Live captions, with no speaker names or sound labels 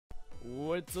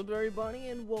What's up everybody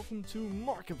and welcome to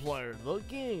Markiplier the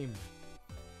game.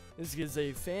 This is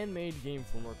a fan-made game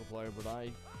for Markiplier, but I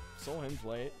saw him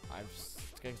play it. I've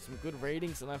got some good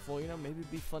ratings and I thought, maybe it'd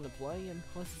be fun to play, and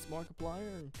plus it's Markiplier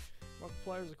and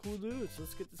Markiplier's a cool dude, so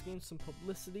let's get this game some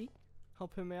publicity,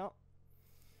 help him out.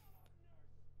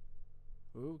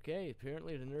 Okay,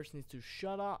 apparently the nurse needs to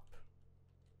shut up.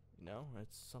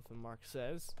 That's something Mark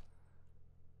says.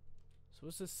 So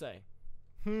what's this say?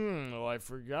 Oh, I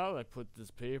forgot I put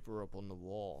this paper up on the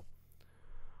wall.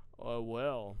 Oh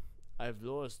well, I've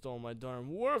lost all my darn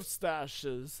wolf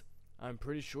stashes. I'm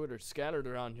pretty sure they're scattered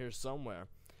around here somewhere.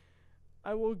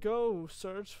 I will go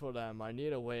search for them. I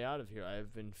need a way out of here. I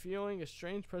have been feeling a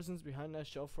strange presence behind that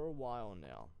shelf for a while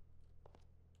now.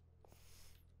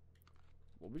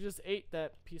 Well, we just ate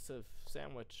that piece of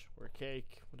sandwich or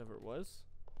cake, whatever it was.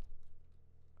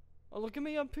 Oh, look at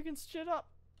me, I'm picking shit up.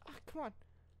 Ah, come on.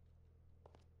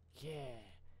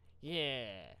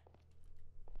 Yeah.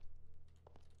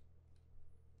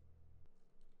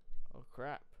 Oh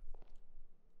crap.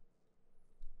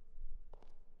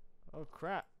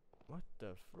 What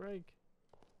the frig?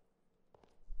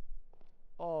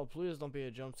 Oh, please don't be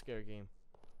a jump scare game.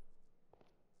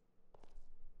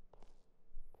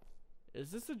 Is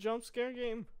this a jump scare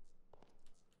game?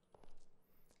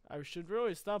 I should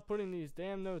really stop putting these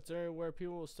damn notes everywhere.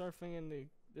 People will start thinking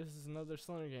this is another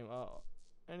Slender game. Oh.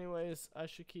 Anyways, I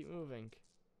should keep moving.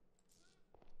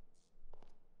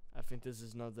 I think this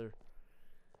is another.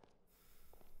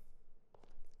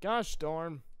 Gosh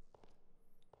darn.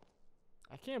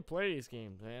 I can't play these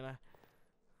games, man.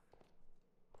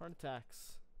 Heart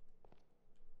attacks.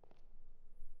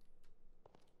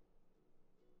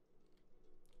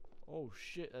 Oh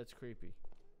shit, that's creepy.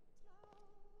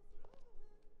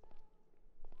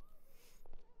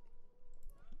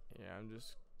 Yeah, I'm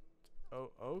just.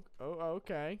 Oh,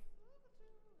 okay.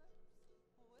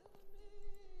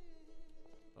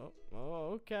 Oh,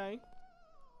 okay.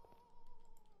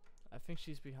 I think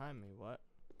she's behind me. What?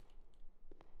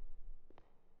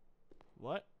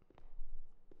 What?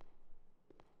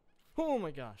 Oh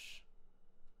my gosh.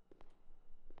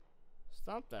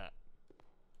 Stop that.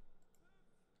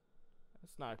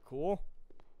 That's not cool.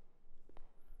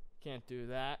 Can't do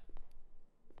that.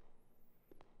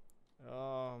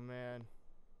 Oh man.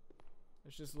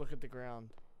 Let's just look at the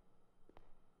ground.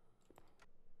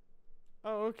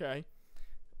 Oh, okay.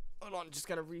 Hold on, just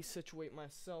gotta resituate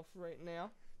myself right now.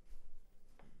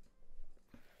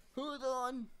 Hold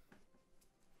on.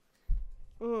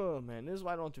 Oh man, this is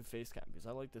why I don't do face cam, because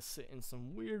I like to sit in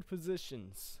some weird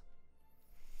positions.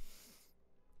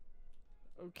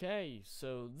 Okay,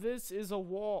 so this is a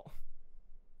wall.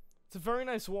 It's a very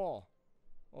nice wall.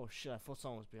 Oh shit, I thought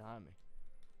someone was behind me.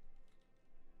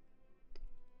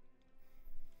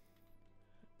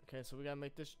 Okay, so we gotta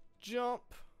make this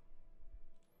jump.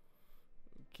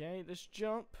 Okay, this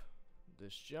jump.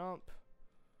 This jump.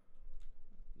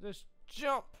 This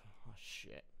jump. Oh,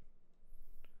 shit.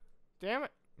 Damn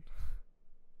it.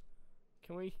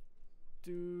 Can we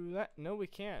do that? No, we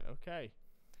can't. Okay.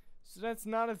 So that's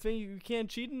not a thing. You can't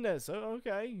cheat in this. Oh,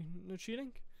 okay. No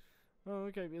cheating? Oh,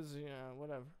 okay. Because,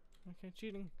 whatever. Okay,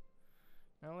 cheating.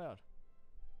 Not allowed.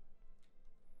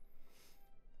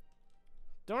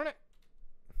 Darn it.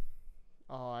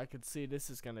 Oh, I could see this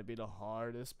is gonna be the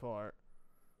hardest part.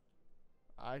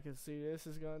 I can see this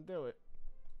is gonna do it.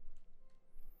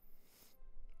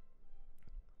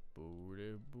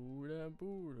 Booda booda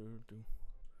booda doo.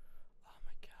 Oh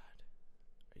my god.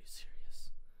 Are you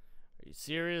serious? Are you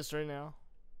serious right now?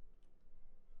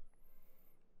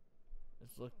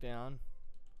 Let's look down.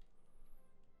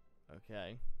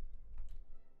 Okay.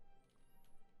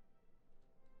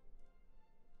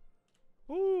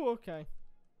 Ooh, okay.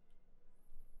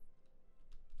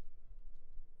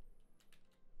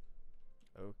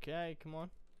 Okay, come on.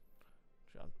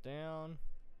 Jump down.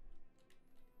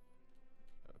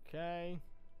 Okay.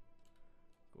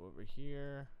 Go over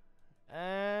here.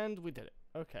 And we did it.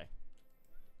 Okay.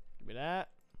 Give me that.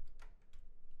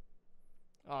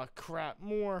 Oh crap,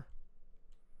 more.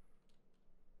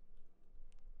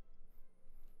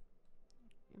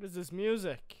 What is this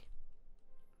music?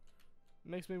 It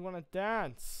makes me want to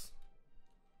dance.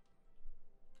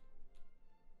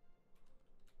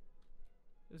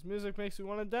 This music makes me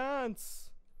want to dance.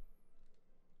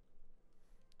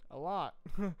 A lot.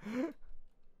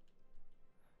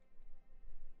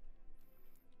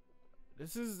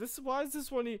 Why is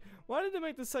this one why did they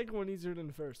make the second one easier than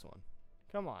the first one?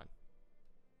 Come on.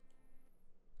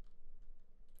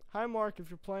 Hi Mark, if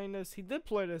you're playing this. He did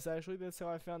play this actually, that's how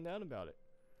I found out about it.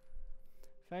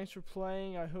 Thanks for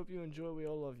playing. I hope you enjoy. We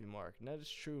all love you, Mark. And that is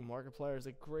true. Markiplier is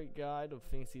a great guide of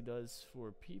things he does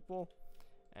for people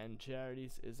and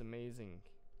charities is amazing.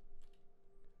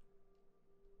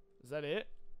 Is that it?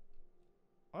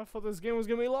 I thought this game was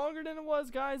gonna be longer than it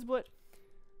was, guys, but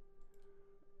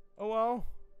oh well.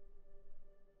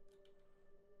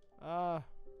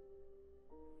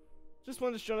 Just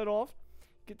wanted to shut it off,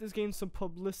 get this game some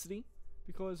publicity,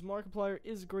 because Markiplier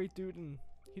is a great dude and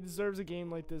he deserves a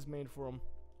game like this made for him.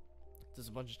 Does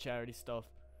a bunch of charity stuff,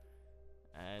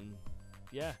 and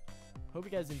yeah, hope you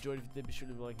guys enjoyed. If you did, be sure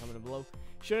to like, comment below,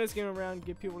 share this game around,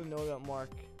 get people to know about Mark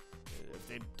if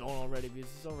they don't already, because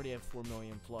he's already at 4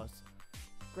 million plus.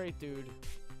 Great dude,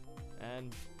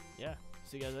 and yeah,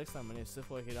 see you guys next time. My name is Sif.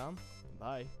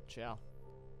 Bye, ciao.